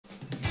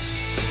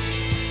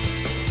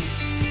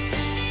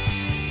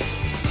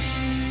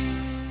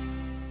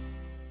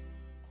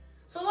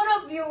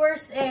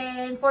viewers,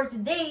 and for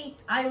today,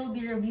 I will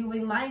be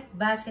reviewing my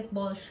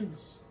basketball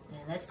shoes.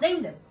 And let's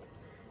name them.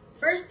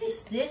 First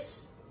is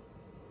this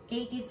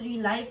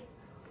KT3 Lite.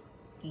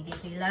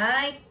 KT3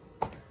 Lite.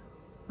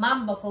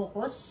 Mamba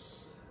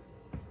Focus.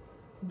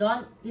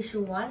 Don't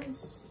Issue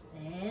 1s.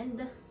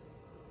 And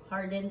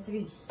Harden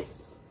 3s.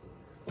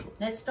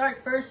 Let's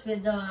start first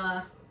with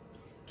the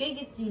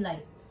KT3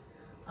 Lite.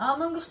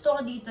 Ang gusto ko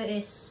dito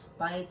is,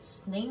 by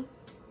its name,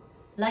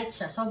 light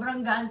siya.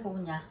 Sobrang gaan po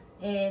niya.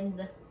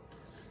 And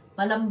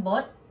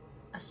malambot.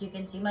 As you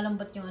can see,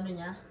 malambot yung ano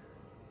niya.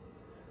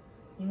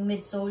 Yung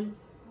midsole.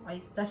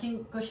 Okay. Tapos yung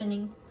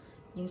cushioning.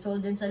 Yung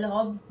sole din sa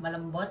loob.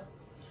 Malambot.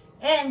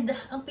 And,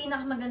 ang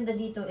pinakamaganda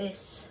dito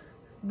is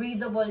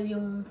breathable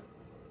yung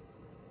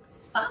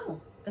paa mo.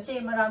 Kasi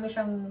marami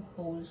siyang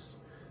holes.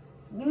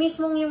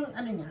 Mismong yung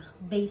ano niya,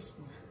 base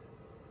niya.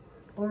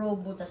 Puro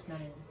butas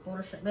na rin.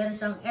 Meron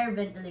siyang air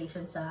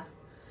ventilation sa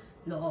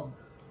loob.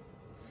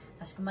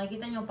 Tapos kung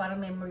makikita nyo,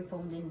 parang memory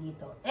foam din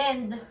dito.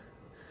 And,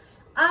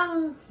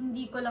 ang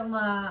hindi ko lang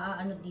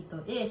maaano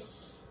dito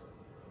is,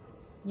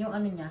 yung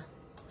ano niya,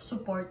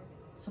 support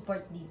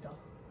dito.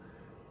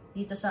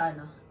 Dito sa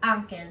ano,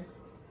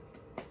 ankle.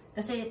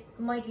 Kasi,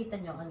 kung makikita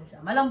nyo, ano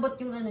siya, malambot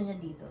yung ano niya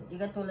dito. Di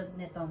katulad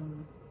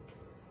nitong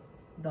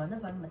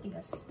Donovan,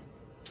 matigas.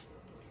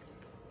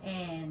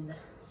 And,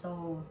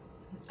 so,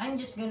 I'm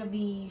just gonna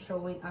be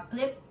showing a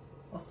clip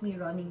of me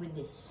running with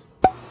this.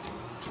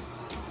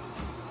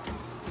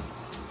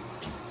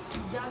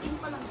 Jogging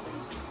pa lang ito.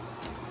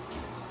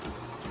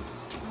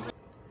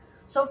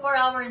 So, for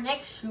our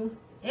next shoe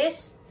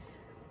is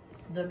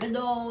the good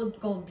old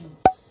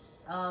Kobe's.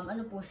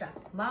 Ano po siya?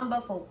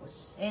 Mamba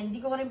Focus. And di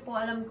ko rin po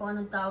alam kung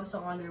anong tawag sa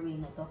colorway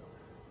na to.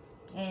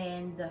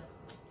 And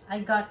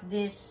I got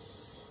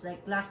this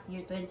like last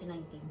year,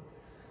 2019.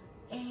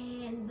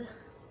 And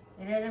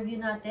i-review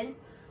natin.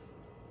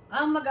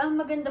 Ang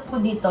maganda po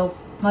dito,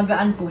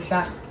 magaan po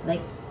siya.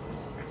 Like,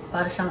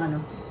 para siyang ano,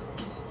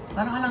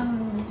 parang alang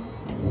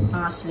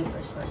mga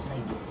slippers or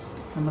sliders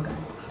na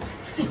magaan.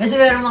 Kasi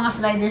meron mga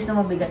sliders na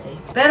mabigat eh.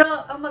 Pero,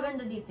 ang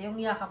maganda dito, yung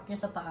yakap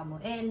niya sa paa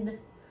mo. And,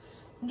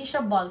 hindi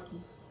siya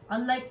bulky.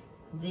 Unlike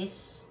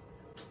this,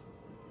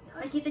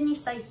 nakikita niya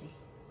yung size eh.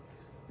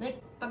 Like,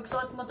 pag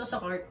suot mo to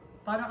sa court,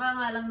 parang ka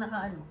nga lang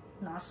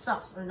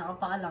naka-socks or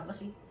nakapaa lang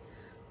kasi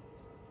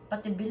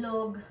pati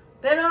bilog.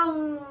 Pero,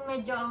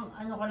 medyo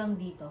ano ko lang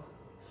dito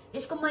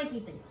is kung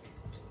makikita nyo.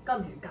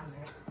 Come here,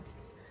 camera.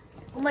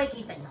 Kung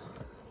makikita nyo.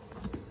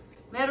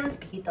 Meron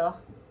dito.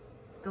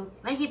 Kung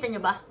makikita nyo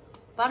ba?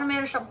 Parang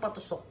meron siyang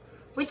patusok.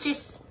 Which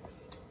is,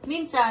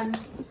 minsan,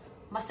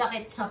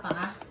 masakit sa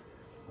paa.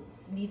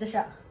 Dito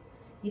siya.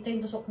 Dito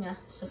yung tusok niya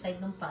sa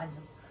side ng paa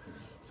nyo.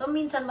 So,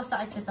 minsan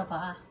masakit siya sa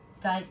paa.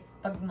 Kahit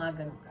pag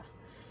magano ka.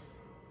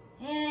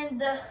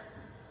 And,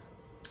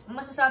 ang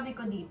masasabi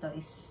ko dito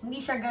is, hindi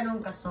siya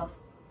ganun ka-soft.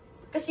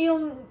 Kasi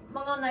yung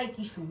mga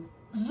Nike shoe,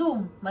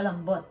 zoom,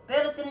 malambot.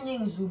 Pero tinan nyo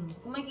yung zoom.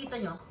 Kung makikita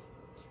nyo,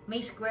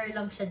 may square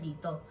lang siya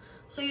dito.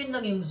 So, yun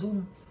lang yung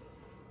zoom.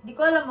 Hindi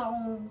ko alam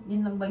kung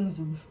yun lang ba yung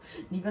zoom.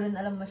 Hindi ko rin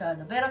alam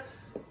masyado. Pero,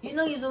 yun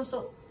lang yung zoom.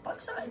 So,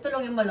 parang sa ito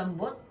lang yung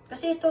malambot.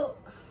 Kasi ito,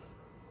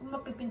 kung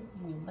mapipinit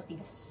nyo,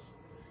 matigas.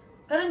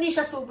 Pero hindi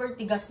siya super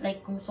tigas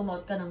like kung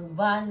sumuot ka ng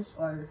Vans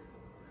or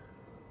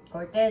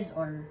Cortez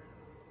or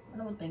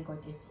ano ba yung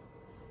Cortez?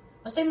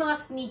 Basta yung mga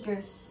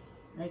sneakers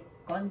like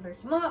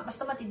Converse.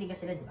 Basta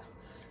matitigas sila, di ba?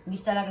 Hindi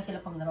talaga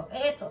sila pang laro.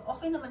 Eh, ito,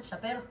 okay naman siya.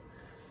 Pero,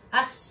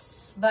 as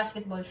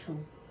basketball shoe,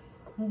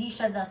 hindi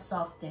siya the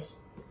softest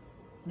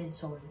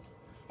midsole.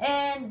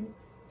 And,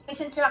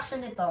 is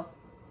interaction nito,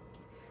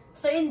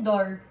 sa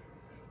indoor,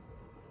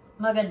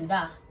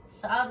 maganda.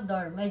 Sa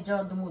outdoor,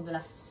 medyo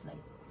dumudulas.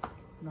 Like,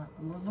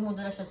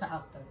 dumudulas siya sa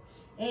outdoor.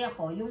 Eh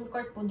ako, yung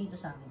court po dito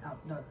sa amin,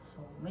 outdoor.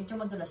 So, medyo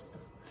madulas to.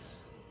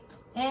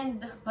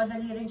 And,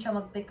 madali rin siya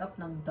mag-pick up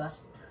ng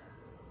dust.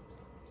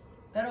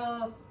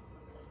 Pero,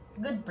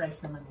 good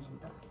price naman din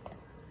to.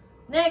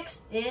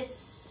 Next is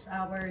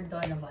our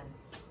Donovan.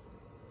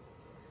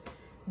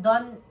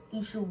 Don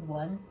Issue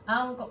 1.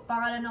 Ang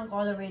pangalan ng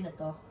colorway na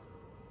to,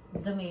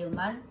 The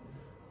Mailman.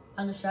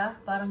 Ano siya?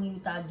 Parang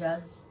Utah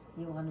Jazz.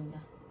 Yung ano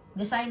niya.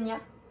 Design niya.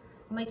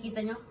 Kung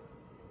makikita nyo.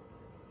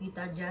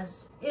 Utah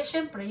Jazz. Eh,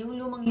 syempre, yung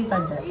lumang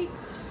Utah Jazz.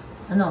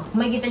 Ano? Kung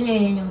makikita nyo,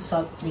 yun yung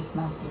Salt Lake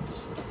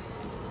Mountains.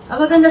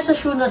 Ang maganda sa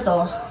shoe na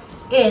to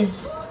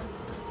is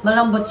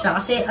malambot siya.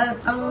 Kasi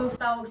ang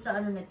tawag sa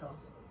ano nito,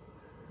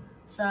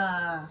 sa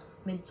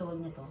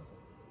midsole nito,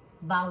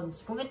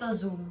 bounce. Kung ito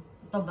zoom,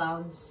 ito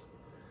bounce.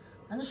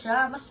 Ano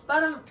siya? Mas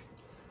parang,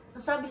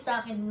 nasabi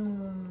sa akin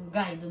nung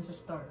guy dun sa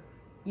store,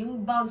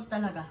 yung bounce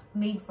talaga,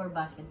 made for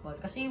basketball.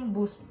 Kasi yung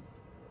boost,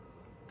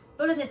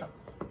 tulad nito.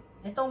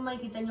 Ito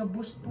makikita nyo,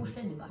 boost po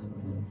siya, di ba?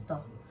 Ito.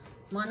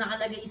 Mga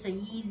nakalagay sa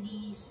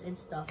Yeezys and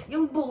stuff.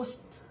 Yung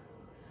boost,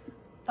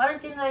 parang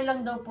tinry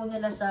lang daw po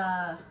nila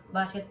sa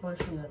basketball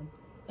shoe yun.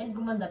 And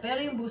gumanda.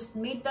 Pero yung boost,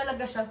 made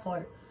talaga siya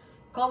for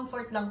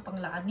comfort lang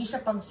pang lakad. Di siya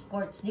pang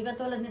sports. Di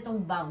katulad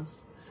nitong bounce.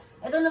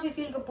 Ito,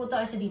 nafe-feel ko po ito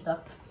kasi dito.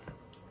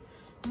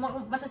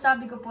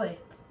 Masasabi ko po eh.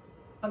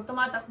 pag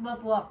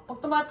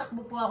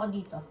tumatakbo po ako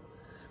dito,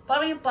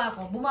 parang yung pa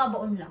ako,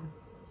 bumabaon lang.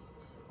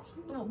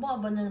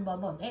 Bumabaon na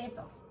nababaon. Eh,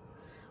 ito.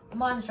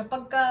 Umano siya.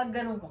 Pagka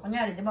ganun ko,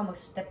 kunyari, di ba,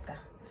 mag-step ka.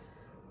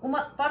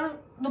 Parang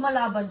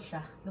lumalaban siya.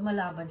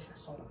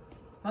 So,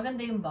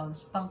 maganda yung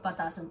bounce. Pang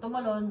pataas ng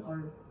tumalon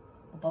or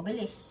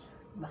pabilis.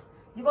 Diba?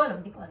 Di ko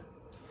alam.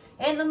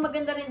 And ang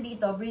maganda rin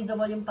dito,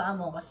 breathable yung paa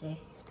mo kasi,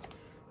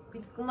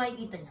 kung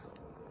makikita nyo,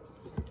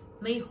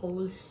 may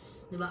holes.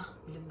 Diba?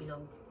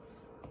 Bilog-bilog.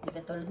 Hindi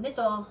katulad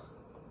nito.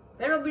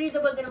 Pero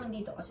breathable din naman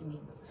dito kasi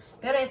dito.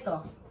 Pero ito,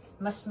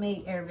 mas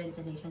may air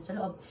ventilation sa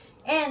loob.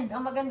 And,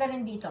 ang maganda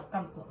rin dito,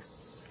 come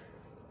close.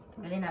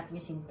 Tanggalin natin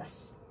yung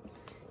sintas.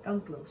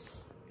 Come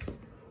close.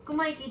 Kung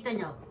makikita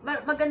nyo,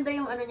 maganda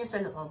yung ano niya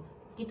sa loob.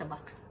 Kita ba?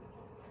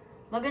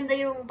 Maganda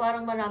yung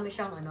parang marami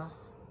siyang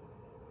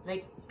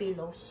like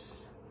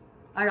pillows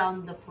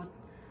around the foot.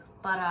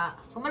 Para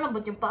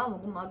kumalambot yung paa mo,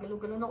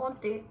 gumagalaw-galaw na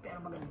konti. Pero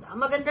maganda.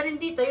 Ang maganda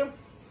rin dito yung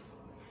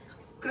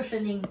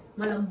cushioning.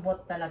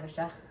 Malambot talaga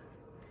siya.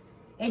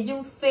 And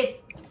yung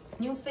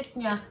fit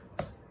niya,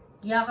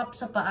 yakap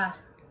sa paa.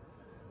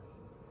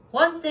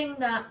 One thing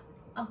na,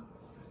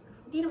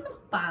 hindi naman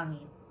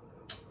pangit.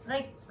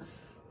 Like,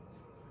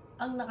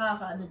 ang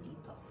nakakaano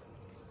dito.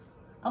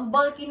 Ang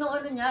bulky ng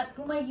ano niya,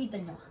 kung makikita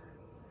nyo.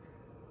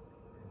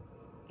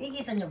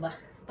 Makikita nyo ba?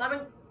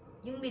 Parang,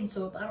 yung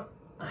midsole, parang,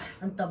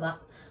 ang taba.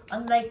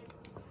 Unlike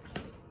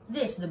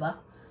this, diba?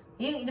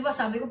 Yung, diba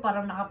sabi ko,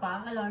 parang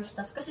nakapa-large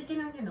stuff. Kasi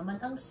tinan nyo naman,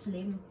 ang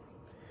slim.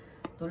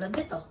 Tulad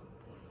nito.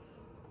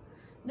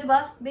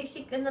 Diba?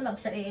 Basic lang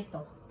siya.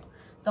 Ito.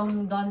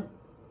 Itong Dawn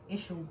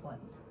Issue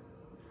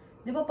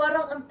 1. Diba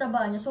parang ang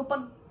taba niya. So,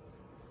 pag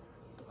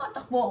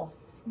tumatakbo ako,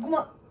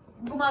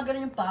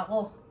 gumagano yung pa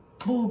ako.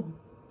 Boom!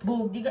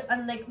 Boom!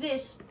 Unlike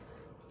this,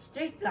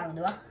 straight lang,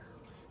 diba?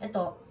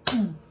 Ito.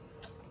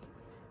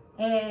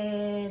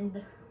 And,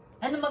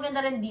 ano maganda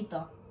rin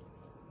dito?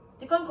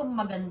 Di ko alam kung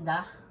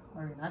maganda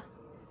or not.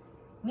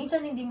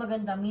 Minsan hindi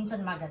maganda,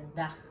 minsan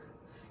maganda.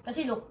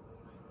 Kasi look,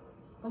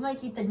 kung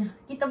makikita niya,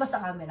 kita ba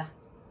sa camera?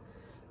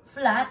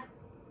 Flat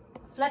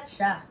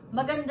siya.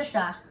 Maganda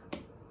siya.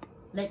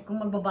 Like,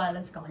 kung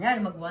magbabalance ka, kunyari,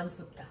 mag 1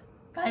 foot ka.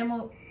 Kaya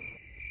mo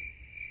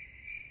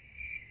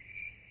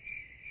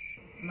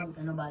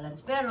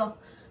balance. Pero,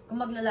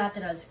 kung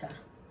magla-laterals ka,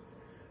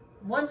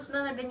 once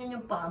na naganyan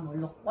yung paa mo,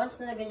 look,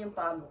 once na naganyan yung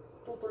paa mo,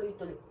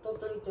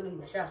 tutuloy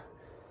na siya.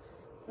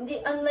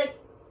 Hindi, unlike,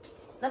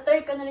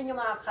 na-try ka na rin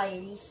yung mga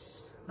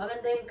Kyries.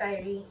 Maganda yung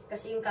Kyrie,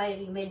 kasi yung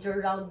Kyrie, medyo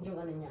round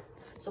yung ano niya.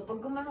 So, pag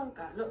gumanong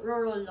ka,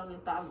 roll lang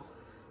yung paa mo.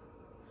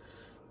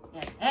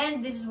 Yan. And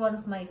this is one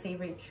of my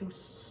favorite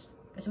shoes.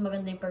 Kasi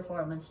maganda yung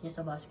performance niya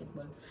sa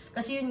basketball.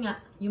 Kasi yun nga,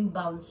 yung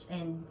bounce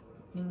and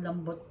yung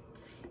lambot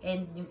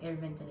and yung air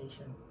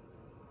ventilation.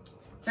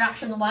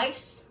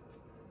 Traction-wise,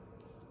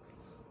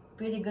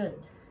 pretty good.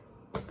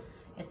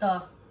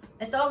 Ito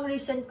ang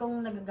recent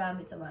kong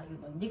nagagamit sa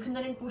basketball. Hindi ko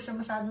na rin po siya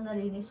masyadong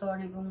nalinis.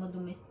 Sorry kung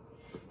madumi.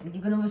 Hindi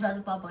ko na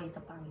masyadong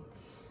papakita pangit.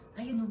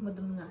 Ayun,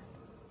 madumi na.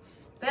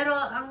 Pero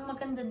ang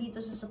maganda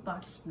dito sa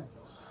sapatos na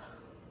to,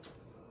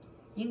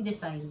 yung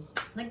design.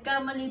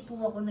 Nagkamali po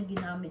ako na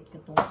ginamit ko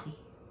to kasi.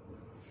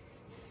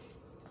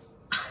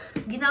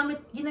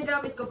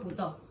 Ginagamit ko po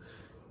to.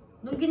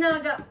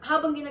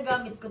 Habang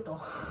ginagamit ko to,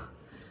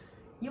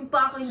 yung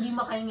pa ako hindi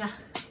makahinga.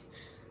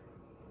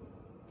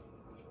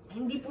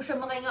 Hindi po siya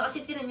makahinga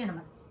kasi tinan nyo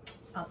naman.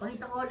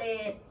 Papakita ko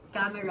ulit,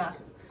 camera.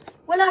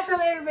 Wala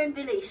siyang air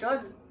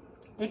ventilation.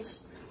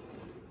 It's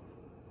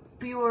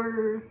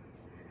pure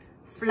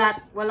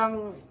flat.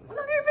 Walang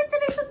air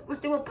ventilation.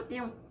 Ultimo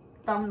pati yung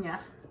tongue niya.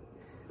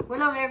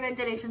 Walang air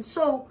ventilation.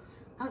 So,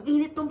 ang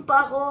init ng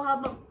pa ako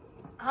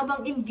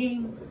habang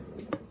in-game.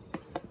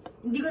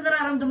 Hindi ko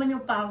nararamdaman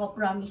yung pa ako,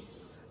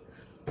 promise.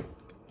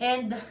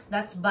 And,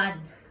 that's bad.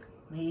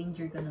 May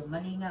injure ka doon.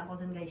 Mali nga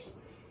ako doon, guys.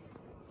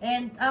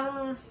 And,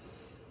 ang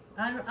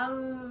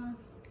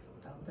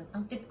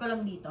tip ko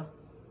lang dito,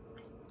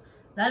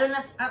 lalo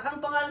na, ang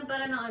pangalan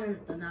pala ng ano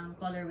na to, ng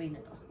colorway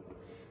na to,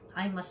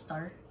 I'm a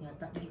star.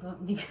 Yata,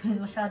 hindi ko rin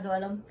masyado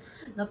alam.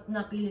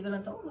 Napili ko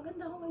lang to. Oh,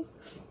 maganda ako eh.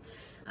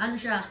 Ano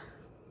siya?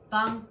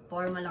 Pang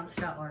forma lang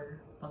siya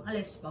or pang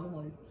alis, pang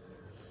mall.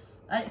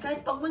 Ay,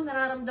 kahit pag man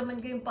nararamdaman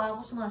ko yung paa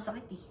ko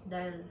sumasakit eh.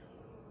 Dahil,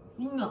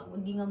 yun nga,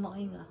 hindi nga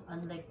makahinga.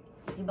 Unlike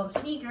ibang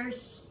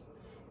sneakers,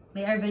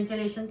 may air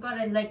ventilation pa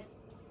rin. Like,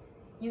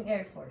 yung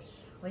Air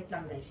Force. Wait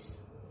lang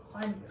guys.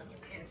 Ano lang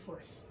yung Air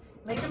Force?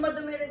 Medyo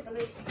madumi rin to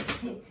guys.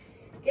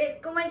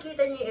 Kung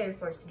makikita nyo yung Air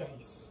Force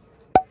guys,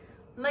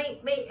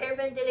 may air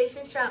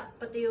ventilation siya.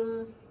 Pati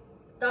yung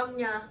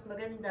tongue niya,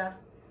 maganda.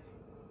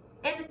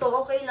 And ito,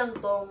 okay lang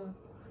tong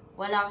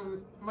wala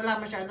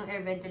masyadong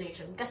air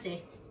ventilation.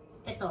 Kasi,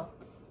 ito,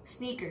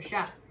 sneaker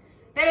siya.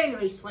 Pero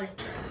anyways, wala.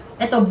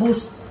 Ito,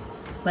 Boost.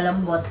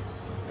 Malambot.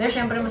 Pero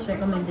syempre, mas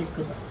recommended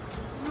ko to.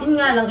 Yun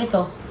nga lang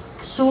ito,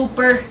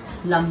 super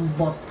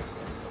lambot.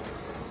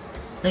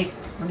 Like,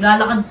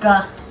 maglalakad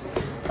ka,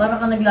 para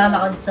ka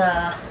naglalakad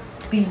sa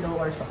pillow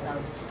or sa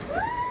clouds.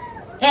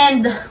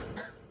 And,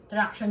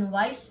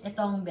 traction-wise, ito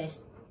ang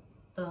best.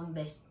 Ito ang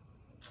best.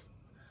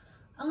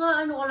 Ang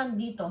ano ko lang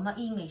dito,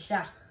 maingay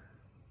siya.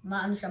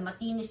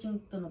 Matinis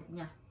yung tunog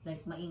niya.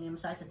 Like, maingay,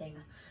 masakit sa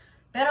tenga.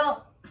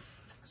 Pero,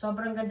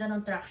 sobrang ganda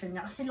ng traction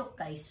niya. Kasi look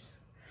guys,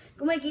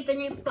 kung makikita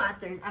niya yung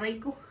pattern, aray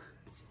ko,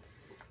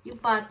 yung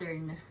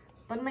pattern,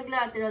 pag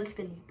nag-laterals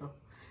ka dito,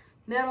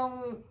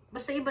 merong,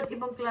 basta iba't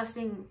ibang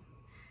klaseng,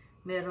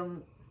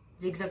 merong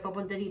zigzag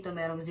papunta dito,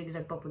 merong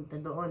zigzag papunta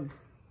doon.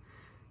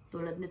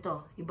 Tulad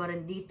nito, iba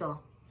rin dito.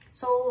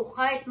 So,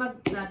 kahit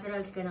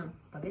mag-laterals ka ng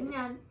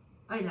paganyan,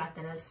 ay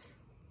laterals.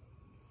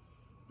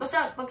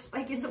 Basta, pag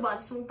spike yung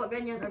sapatos mo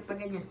paganyan or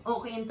paganyan,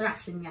 okay yung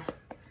traction niya.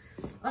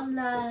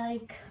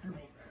 Unlike, ano ba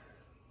yun?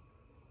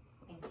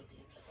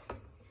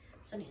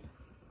 Saan yun?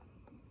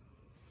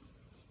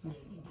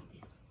 Hindi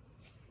dito.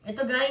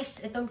 Ito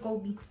guys, itong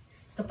Kobe.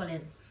 Ito pala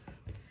yun.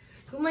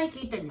 Kung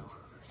makikita nyo,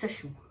 sa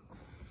shoe,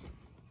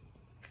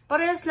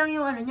 parehas lang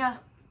yung ano niya,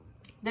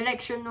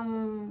 direction nung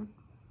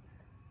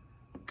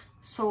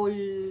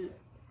sole,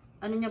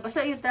 ano niya,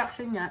 basta yung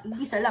traction niya,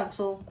 isa lang.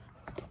 So,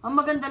 ang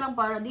maganda lang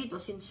para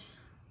dito, since,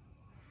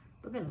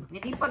 pag ano,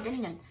 hindi pag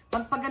ganyan,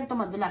 pag ganito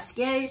madulas.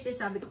 Kaya yung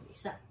sabi ko,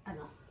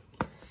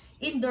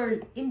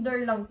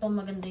 indoor lang to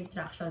maganda yung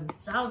traction.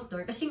 Sa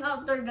outdoor, kasi yung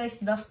outdoor guys,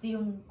 dusty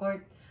yung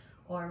court,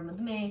 or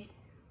madumi,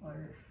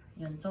 or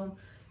yun. So,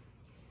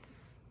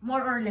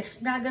 more or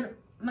less,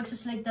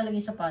 magsaslide talaga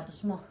yung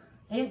sapatos mo.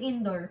 Eh,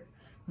 yung indoor,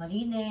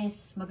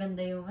 malinis,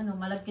 maganda yung,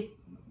 malagkit,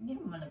 hindi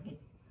naman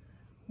malagkit.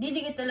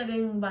 Didikit talaga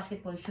yung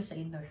basketball shoes sa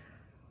indoor.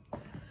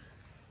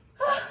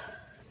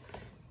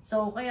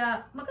 So,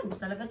 kaya, maganda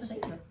talaga to sa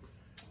indoor.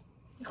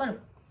 Ikaw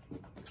alam.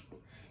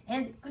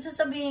 And, kung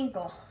sasabihin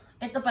ko,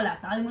 ito pala,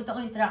 nakalimutan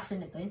ko yung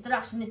traction nito. Yung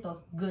traction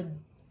nito, good.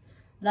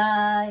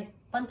 Like,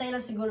 pantay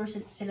lang siguro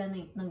sila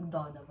ng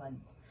Donovan.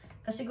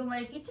 Kasi kung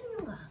makikita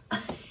nyo nga,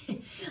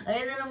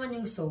 ayan na naman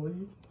yung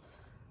sole.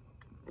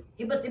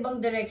 Iba't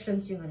ibang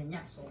directions yung ano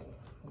niya. So,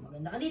 kung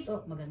maganda ka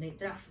dito, maganda yung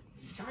traction.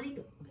 Maganda ka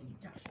dito, maganda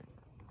yung traction.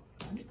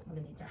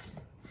 Maganda yung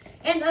traction.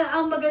 And,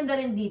 ang maganda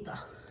rin dito.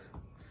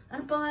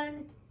 Ano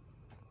pangalan nito?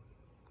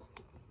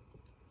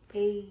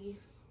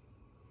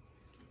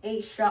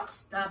 A-Shock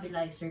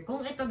Stabilizer.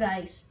 Kung ito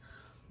guys,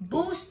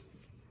 boost,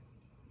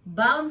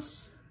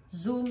 bounce,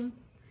 zoom.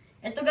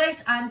 Ito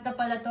guys, Anta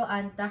pala to,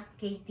 Anta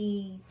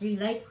KT3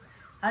 Lite.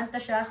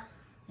 Anta siya.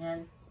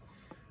 Yan.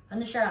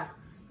 Ano siya?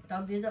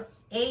 Tawag dito,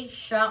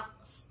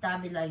 A-Shock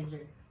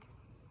Stabilizer.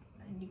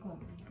 Hindi ko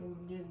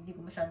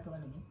masyado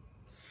alam yun.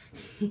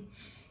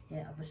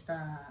 Yeah,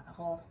 basta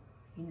ako,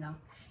 yun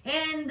lang.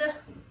 And,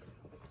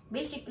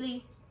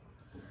 basically,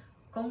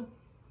 kung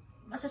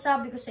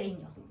masasabi ko sa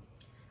inyo,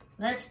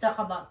 let's talk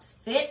about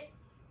fit.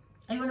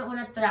 Ay,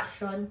 una-una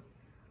traction,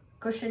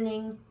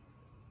 cushioning,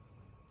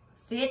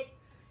 fit,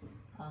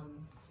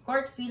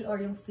 court feel or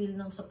yung feel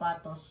ng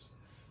sapatos,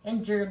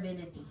 and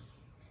durability.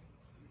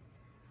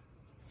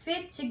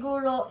 Fit,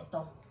 siguro,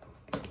 ito.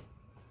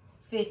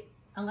 Fit.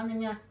 Ang ano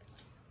niya,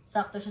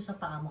 sakto siya sa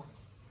paa mo.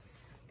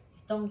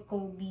 Itong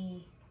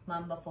Kobe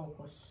Mamba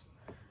Focus.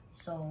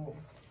 So,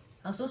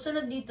 ang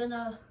susunod dito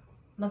na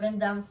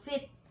magandang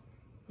fit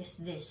is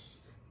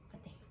this.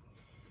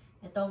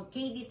 Itong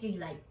KD3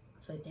 Lite.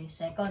 So, ito yung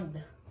second.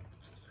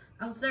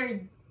 Ang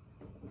third,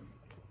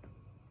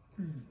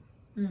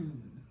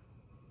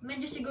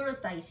 medyo siguro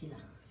tie sila.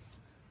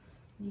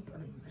 Hindi ko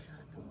rin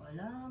masyado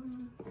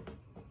alam.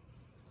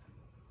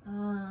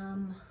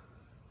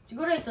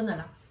 Siguro ito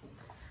na lang.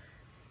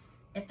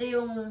 Ito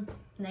yung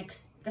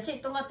next.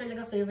 Kasi ito nga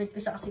talaga favorite ko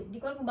siya. Kasi hindi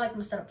ko alam kung bakit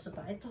masarap sa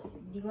pa. Ito,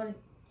 hindi ko rin.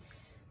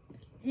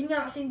 Yun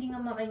nga kasi hindi nga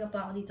makahinga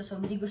pa ako dito.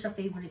 So, hindi ko siya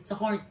favorite sa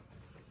court.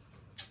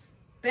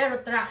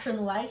 Pero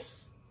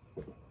traction-wise,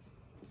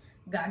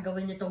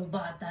 gagawin nitong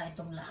bata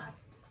itong lahat.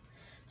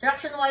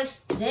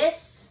 Traction-wise,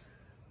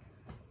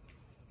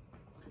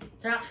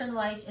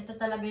 traction-wise, ito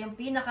talaga yung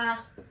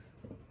pinaka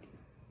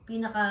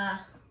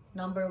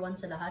number 1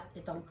 sa lahat.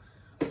 Itong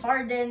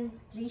Harden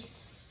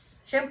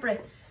 3.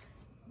 Syempre,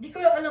 di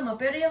ko lang alam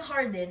pero yung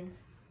Harden,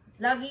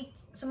 lagi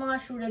sa mga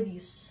shoe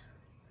reviews,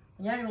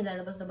 kunyari may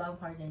lalabas na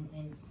bagong Harden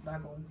and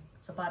bagong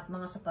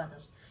mga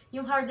sapatos.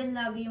 Yung Harden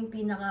lagi yung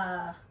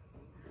pinaka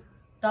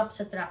top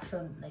sa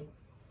traction, like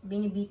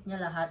binibeat niya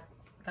lahat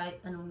kahit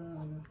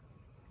anong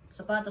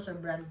sapatos or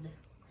brand.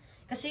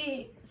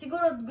 Kasi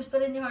siguro gusto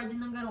rin ni Harden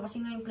ng gano'n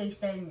kasi nga yung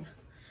playstyle niya.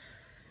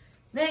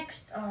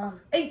 Next,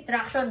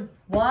 traction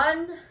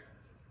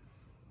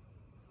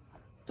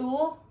 1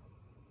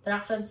 2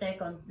 traction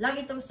second.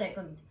 Lagi itong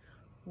second.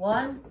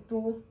 1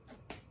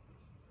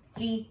 2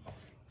 3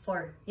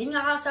 4. Yun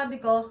nga sabi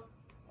ko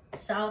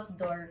sa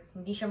outdoor,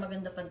 hindi siya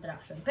maganda pang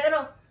traction.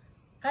 Pero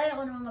kaya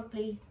ko naman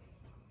mag-play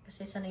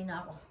kasi sanay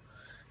na ako.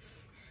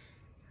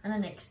 Ano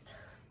next?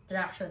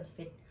 Traction,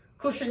 fit,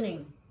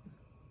 cushioning.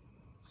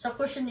 Sa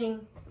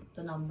cushioning,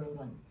 to number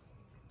 1.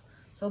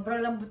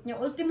 Sobrang lambot niya.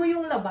 Ultimo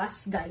yung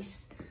labas,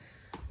 guys.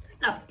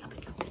 Lapit.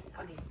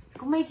 Okay.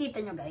 Kung makikita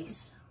nyo,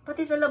 guys,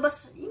 pati sa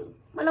labas,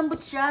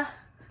 malambot siya.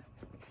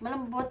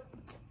 Malambot.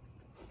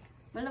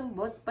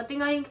 Pati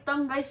nga yung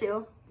tang, guys,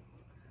 oh.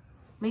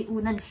 May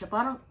unan siya.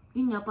 Parang,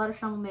 yun nga, parang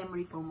siyang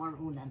memory foam or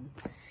unan.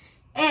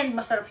 And,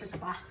 masarap siya sa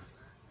paa.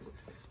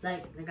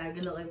 Like,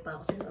 nagagalaw pa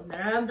ako sa loob.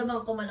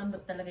 Nararamdaman ko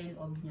malambot talaga yung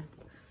loob niya.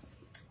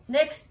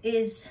 Next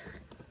is,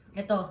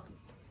 ito.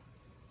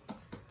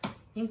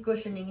 Yung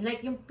cushioning.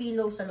 Like, yung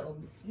pillow sa loob.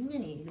 Yun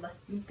yun eh, di ba?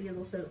 Yung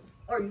pillow sa loob.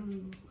 Or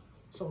yung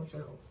zone sa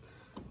loob.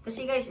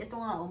 Kasi guys, ito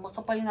nga, oh,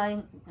 makapal nga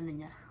yung, ano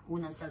niya,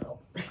 unan sa loob.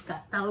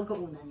 Tawag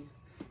ko unan.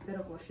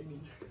 Pero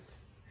cushioning.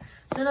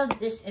 Sunod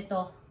is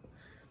ito.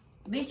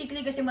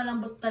 Basically, kasi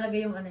malambot talaga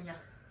yung ano niya.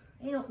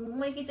 Ayun, kung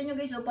makikita nyo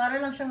guys, oh,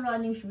 para lang siyang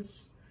running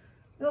shoes.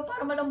 Diba,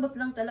 para malambot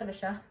lang talaga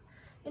siya.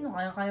 Ayun,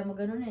 kaya mo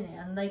ganunin eh.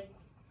 Unlike,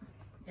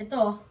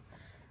 ito,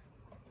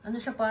 ano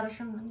siya, para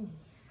siyang, ano,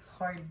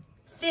 hard.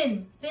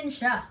 Thin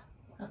siya.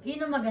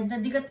 Yun ang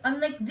maganda.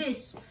 Unlike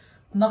this,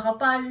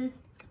 makapal,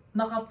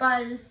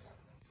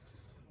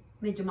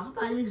 medyo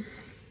makapal.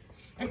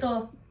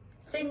 Ito,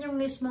 thin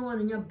yung mismo,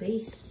 ano niya,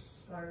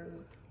 base,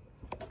 or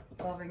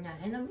cover niya.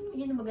 And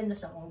yun ang maganda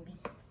sa Kobe.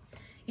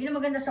 Yun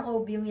ang maganda sa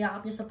Kobe, yung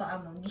yakap niya sa paa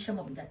mo, hindi siya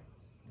mabigat.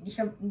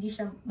 Hindi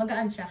siya,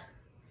 magaan siya.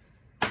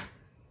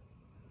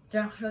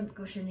 Traction,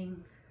 cushioning,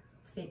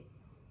 fit.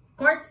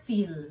 Court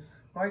feel.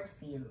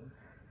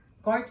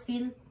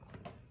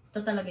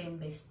 Ito talaga yung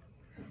best.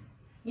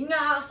 Yun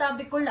nga,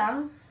 kakasabi ko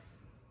lang,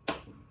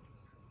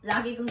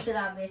 lagi kong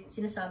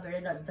sinasabi,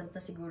 redundant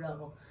na siguro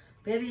ako.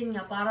 Pero yun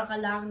nga, para ka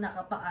lang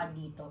nakapaa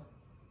dito.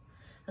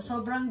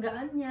 Sobrang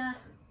gaan niya.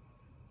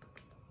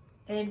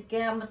 And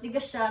kaya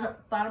matigas siya,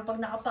 parang pag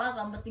nakapaa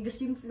ka,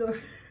 matigas yung floor.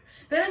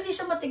 Pero hindi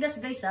siya matigas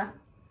guys ha.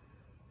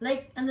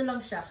 Like, ano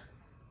lang siya.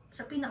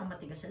 Siya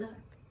pinakamatigas sa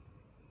lahat.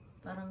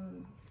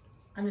 Parang,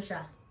 ano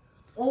siya.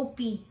 OP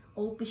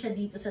siya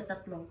dito sa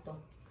tatlong to.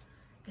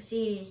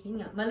 Kasi,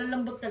 yun nga,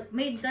 malalambot.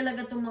 Made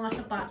talaga itong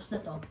mga sapatos na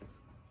to.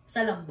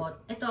 Sa lambot.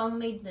 Ito ang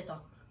made nito.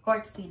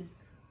 Court feel.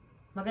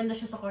 Maganda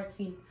siya sa court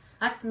feel.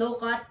 At low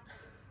cut.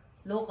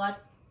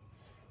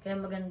 Kaya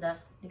maganda.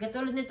 Di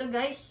katulad nito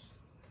guys.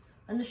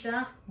 Ano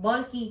siya?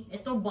 Bulky.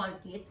 Ito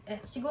bulky.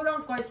 Siguro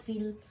ang court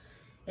feel.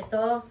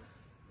 Ito.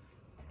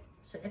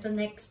 So, ito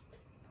next.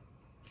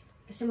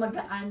 Kasi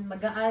magaan.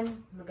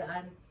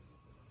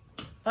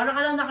 Parang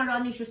ka lang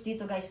naka-running shoes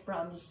dito guys.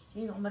 Promise.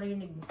 Yun ang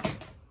marinig mo.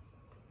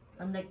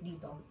 Unlike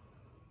dito.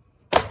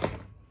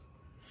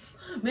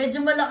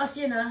 Medyo malakas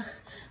yun ha.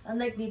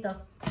 Unlike dito.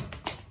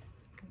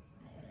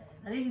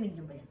 Narinig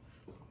nyo ba yan?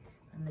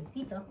 Unlike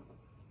dito.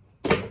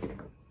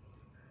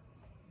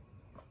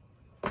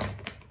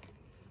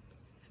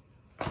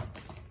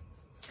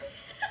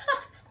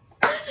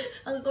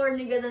 Ang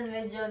corny ganun,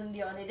 medyo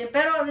hindi ako nito.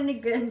 Pero rinig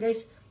ko yan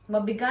guys,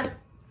 mabigat.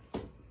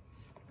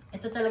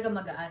 Ito talaga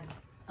magaan.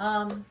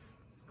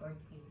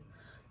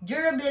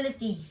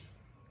 Durability.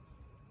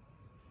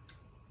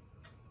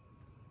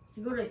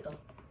 Siguro ito.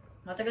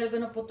 Matagal ko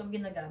na po itong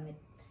ginagamit.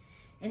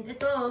 And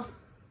ito,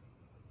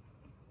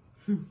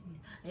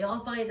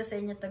 ayoko pakita sa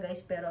inyo ito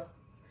guys, pero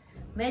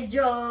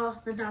medyo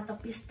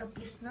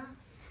natatapis-tapis na.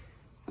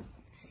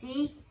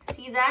 See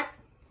that?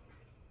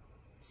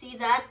 See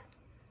that?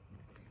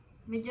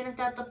 Medyo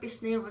natatapis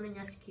na yung ano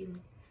niya, skin.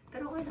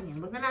 Pero okay lang yan.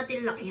 Wag na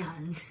natin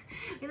lakihan.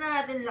 Wag na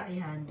natin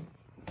lakihan.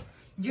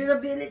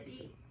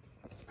 Durability.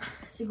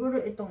 Siguro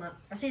ito nga.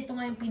 Kasi ito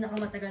nga yung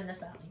pinakamatagal na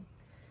sa akin.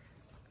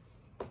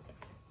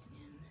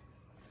 Yan.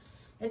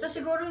 Ito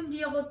siguro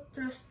hindi ko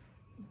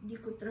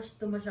trust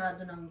to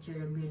masyado ng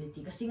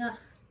durability. Kasi nga,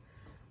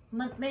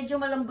 medyo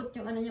malambot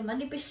yung ano niya.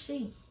 Manipis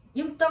siya eh.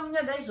 Yung tongue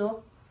niya guys,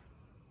 oh.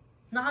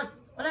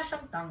 Wala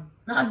siyang tongue.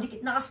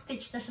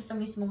 Naka-stitch na siya sa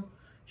mismong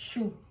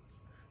shoe.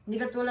 Hindi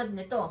katulad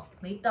nito,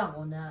 may tang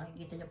o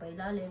nakikita nyo pa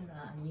ilalim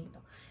na ano ito.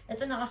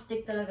 Ito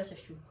nakastick talaga sa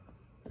shoe.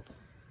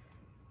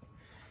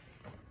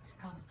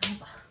 Ano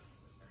pa?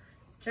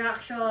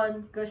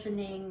 Traction,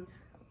 cushioning,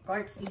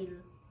 court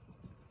feel,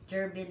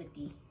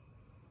 durability.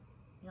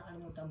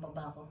 Nakalimutan pa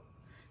ba ako?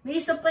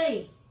 May isa pa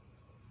eh.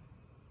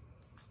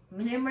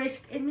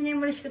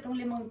 Minimarize ko itong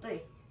limang to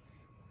eh.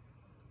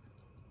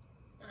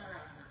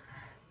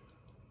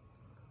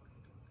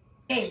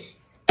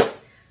 Okay.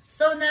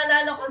 So,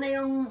 naalala ko na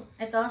yung,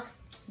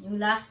 yung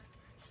last,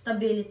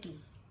 stability.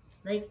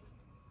 Like,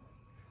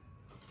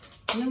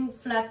 yung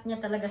flat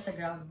niya talaga sa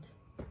ground.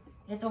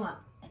 Ito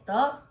nga,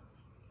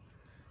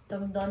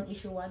 itong Dawn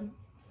Issue 1,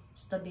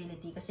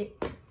 stability. Kasi,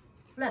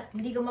 flat,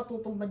 hindi ka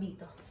matutumba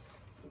dito.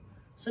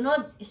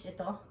 Sunod is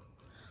ito,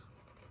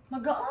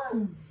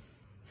 magaan.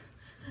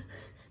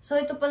 So,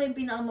 ito pala yung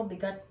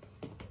pinakamabigat.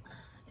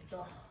 Ito,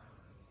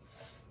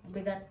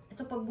 mabigat.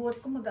 Ito pagbuhat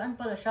ko, magaan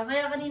pala siya.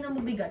 Kaya kanina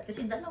mabigat,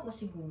 kasi dalawa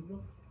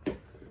siguro.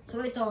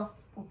 So, ito.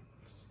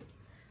 Oops.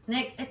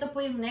 Ito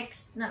po yung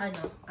next na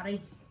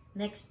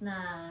next na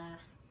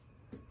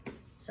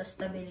sa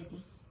stability.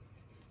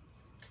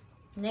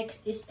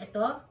 Next is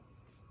ito.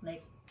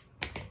 Like,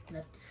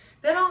 that.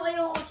 Pero ang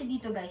ayaw ko kasi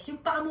dito guys,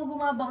 yung paa mo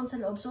bumabakon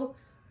sa loob. So,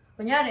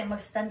 kunyari,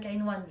 mag-stand ka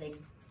in one leg.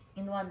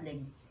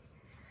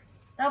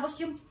 Tapos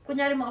yung,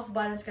 kunyari, ma-off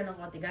balance ka ng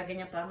konti,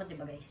 gaganyan pa mo,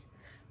 diba guys?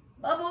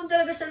 Babaon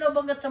talaga sa loob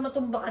hanggat sa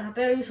matumba ka na,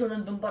 pero yung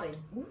sunod doon pa rin.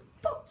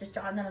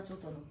 Tsaka na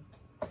natutunog.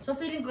 So,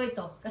 feeling ko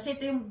ito. Kasi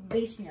ito yung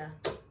base niya.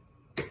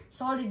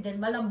 Solid din,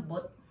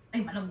 malambot.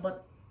 Ay, malambot.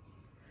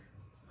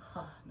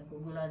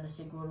 Nagugula na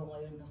siguro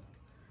kayo, no?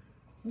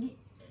 Hindi,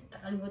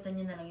 kakalimutan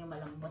nyo na lang yung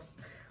malambot.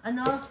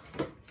 Ano?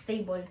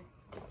 Stable.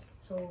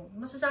 So,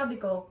 masasabi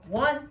ko,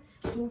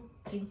 1, 2,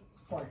 3,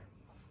 4.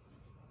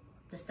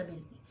 The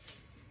stability.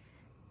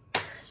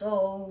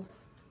 So,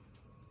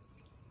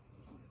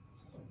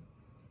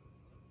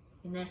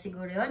 yun na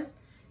siguro yun.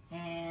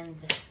 And,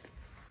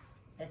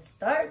 let's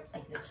start.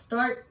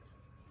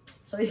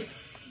 So,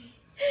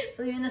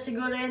 so yun na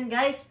siguro yun,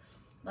 guys.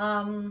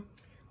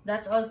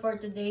 That's all for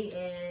today.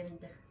 And,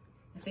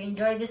 if you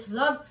enjoyed this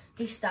vlog,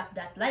 please tap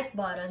that like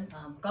button.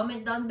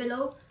 Comment down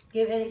below.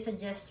 Give any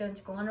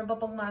suggestions kung ano ba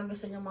pang mga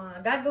gusto nyo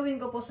mga gagawin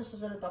ko po sa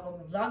susunod pa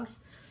pong vlogs.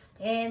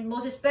 And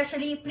most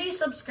especially, please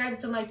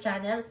subscribe to my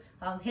channel.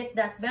 Hit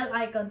that bell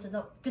icon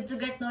to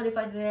get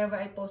notified whenever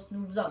I post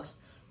new vlogs.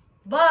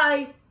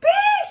 Bye! Peace!